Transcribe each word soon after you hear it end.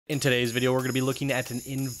In today's video, we're going to be looking at an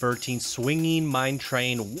inverting swinging mine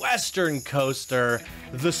train western coaster,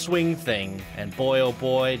 the Swing Thing. And boy, oh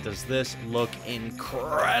boy, does this look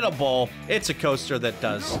incredible. It's a coaster that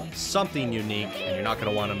does something unique and you're not going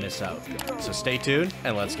to want to miss out. So stay tuned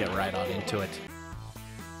and let's get right on into it.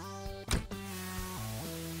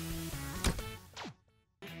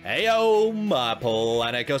 Heyo, my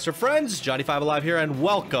Planet Coaster friends, Johnny5 Alive here, and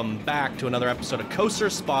welcome back to another episode of Coaster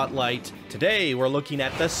Spotlight. Today, we're looking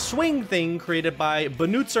at the Swing Thing created by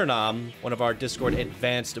Benutzername, one of our Discord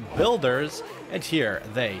advanced builders. And here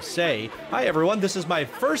they say, "Hi everyone, this is my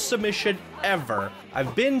first submission ever.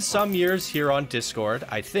 I've been some years here on Discord,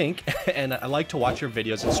 I think, and I like to watch your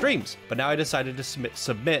videos and streams. But now I decided to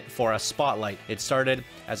submit for a spotlight. It started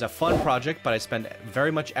as a fun project, but I spent very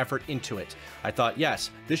much effort into it. I thought,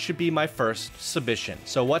 yes, this should be my first submission.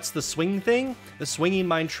 So what's the Swing Thing? The swinging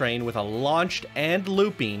mine train with a launched and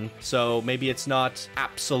looping, so maybe it's not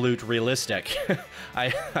absolute realistic. I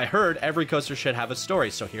heard every coaster should have a story,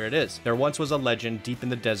 so here it is. There once was a legend deep in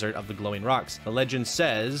the desert of the glowing rocks. The legend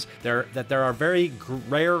says that there are very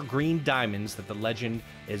rare green diamonds that the legend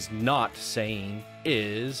is not saying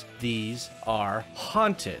is these are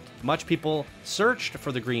haunted. Much people searched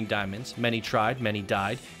for the green diamonds. Many tried, many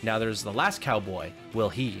died. Now there's the last cowboy. Will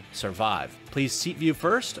he survive? Please seat view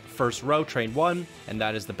first row, train 1, and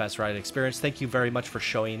that is the best ride experience. Thank you very much for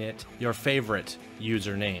showing it. Your favorite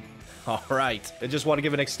username." All right, I just want to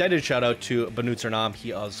give an extended shout out to Benutzername. He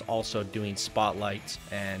is also doing spotlights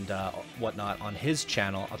and whatnot on his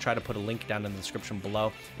channel. I'll try to put a link down in the description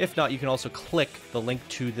below. If not, you can also click the link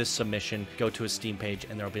to this submission, go to his Steam page,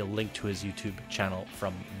 and there'll be a link to his YouTube channel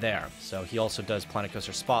from there. So he also does Planet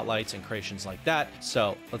Coaster spotlights and creations like that.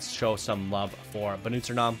 So let's show some love for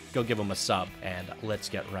Benutzername. Go give him a sub, and let's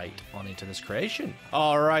get right on into this creation.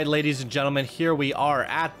 All right, ladies and gentlemen, here we are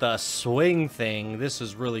at the Swing Thing. This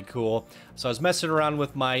is really cool. So I was messing around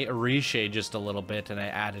with my reshade just a little bit, and I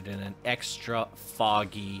added in an extra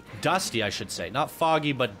foggy, dusty, I should say. Not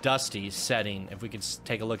foggy, but dusty setting. If we could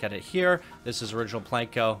take a look at it here, this is original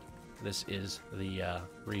Planko. This is the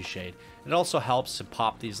reshade. It also helps to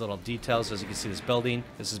pop these little details. As you can see, this building,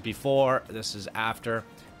 this is before, this is after.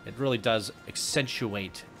 It really does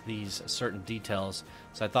accentuate these certain details.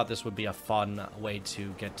 So I thought this would be a fun way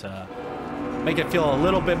to get to make it feel a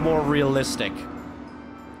little bit more realistic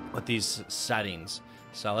with these settings.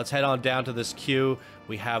 So let's head on down to this queue.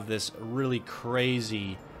 We have this really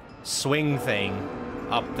crazy swing thing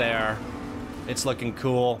up there. It's looking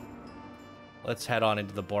cool. Let's head on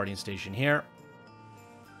into the boarding station here.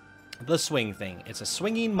 The Swing Thing. It's a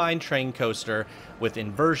swinging mine train coaster with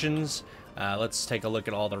inversions. Let's take a look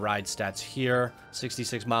at all the ride stats here.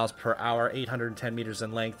 66 miles per hour, 810 meters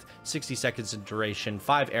in length, 60 seconds in duration,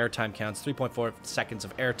 5 airtime counts, 3.4 seconds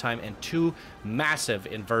of airtime, and 2 massive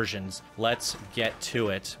inversions. Let's get to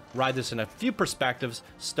it. Ride this in a few perspectives,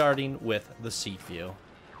 starting with the seat view.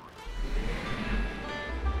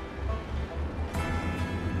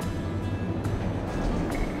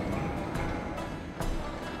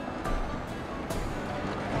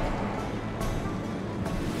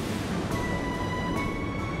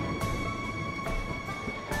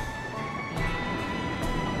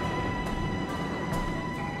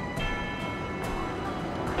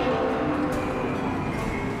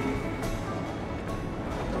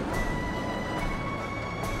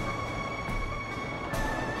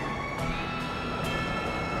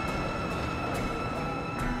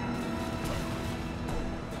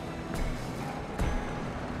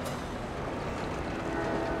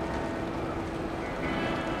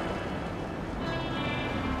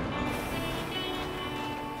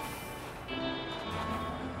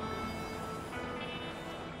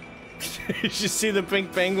 You should see the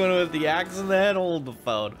pink penguin with the axe in the head. Hold the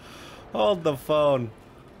phone. Hold the phone.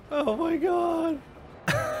 Oh my god.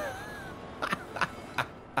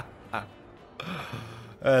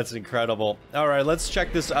 That's incredible. All right, let's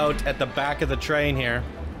check this out at the back of the train here.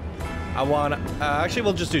 I want to... actually,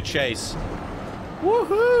 we'll just do Chase.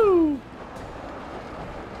 Woohoo!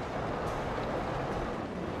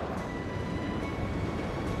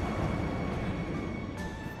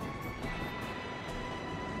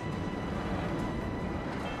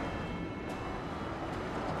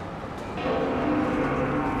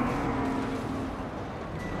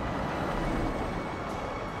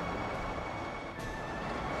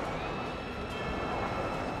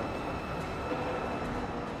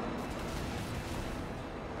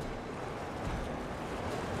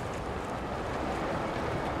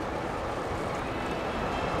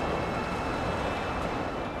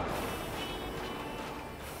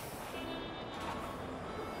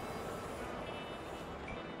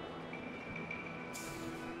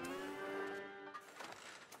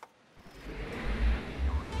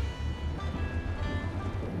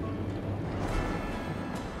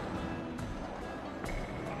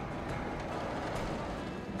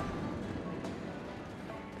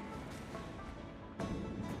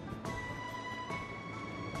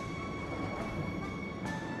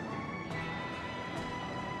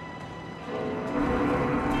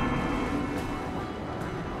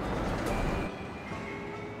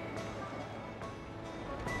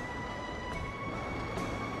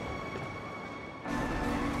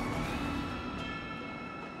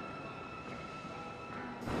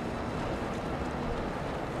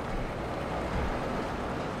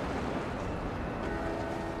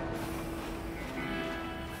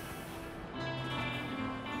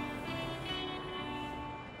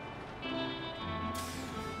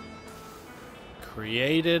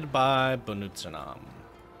 Created by Benutzername.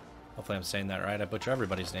 Hopefully I'm saying that right. I butcher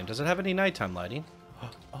everybody's name. Does it have any nighttime lighting?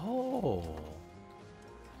 Oh.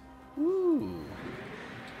 Ooh.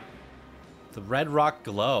 The Red Rock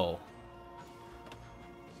Glow.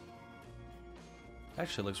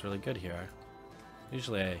 Actually looks really good here.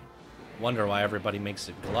 Usually I wonder why everybody makes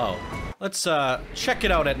it glow. Let's check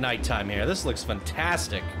it out at nighttime here. This looks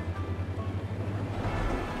fantastic.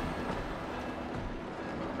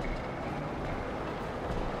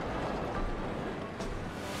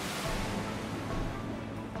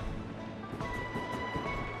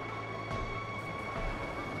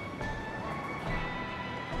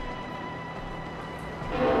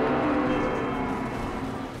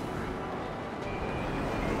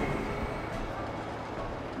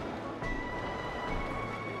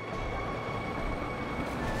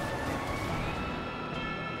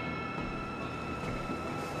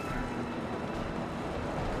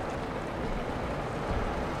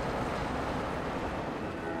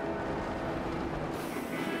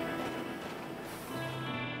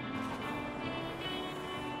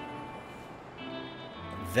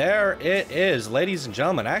 There it is, ladies and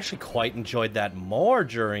gentlemen. I actually quite enjoyed that more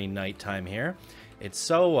during nighttime here. It's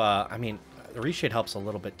so, I mean, the reshade helps a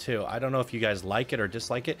little bit too. I don't know if you guys like it or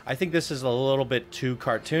dislike it. I think this is a little bit too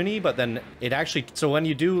cartoony, but then it actually, so when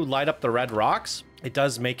you do light up the red rocks, it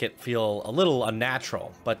does make it feel a little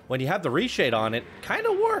unnatural. But when you have the reshade on, it kind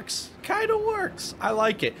of works. I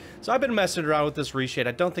like it. So I've been messing around with this reshade.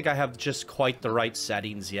 I don't think I have just quite the right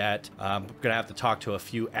settings yet. I'm gonna have to talk to a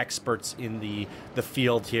few experts in the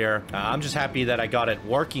field here. I'm just happy that I got it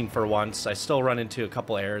working for once. I still run into a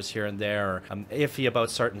couple errors here and there. I'm iffy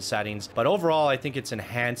about certain settings, but overall I think it's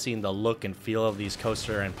enhancing the look and feel of these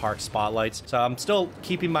coaster and park spotlights. So I'm still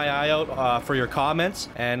keeping my eye out for your comments,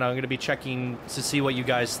 and I'm gonna be checking to see what you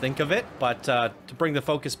guys think of it. But to bring the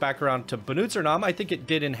focus back around to Benutzername, I think it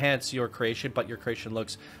did enhance your creation, but your creation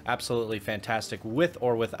looks absolutely fantastic with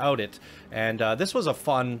or without it. And this was a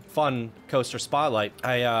fun coaster spotlight.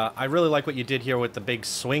 I really like what you did here with the big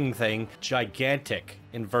swing thing. Gigantic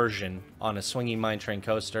inversion on a swinging mine train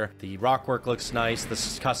coaster. The rock work looks nice.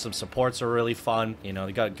 The custom supports are really fun. You know,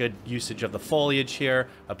 they got good usage of the foliage here,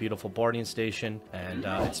 a beautiful boarding station, and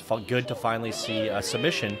it's good to finally see a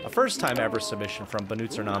submission, a first time ever submission from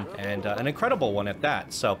Benutzername, and an incredible one at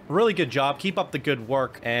that. So really good job. Keep up the good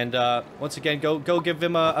work, and once again, go give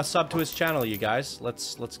him a sub to his channel, you guys.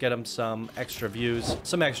 Let's get him some extra views,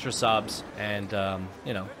 some extra subs, and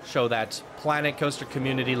you know, show that Planet Coaster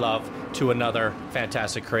community love to another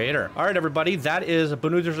fantastic creator. All right, everybody, that is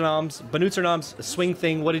Benutzer swing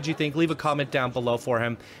thing. What did you think? Leave a comment down below for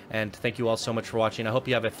him, and thank you all so much for watching. I hope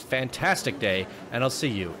you have a fantastic day, and I'll see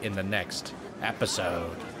you in the next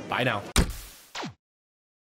episode. Bye now.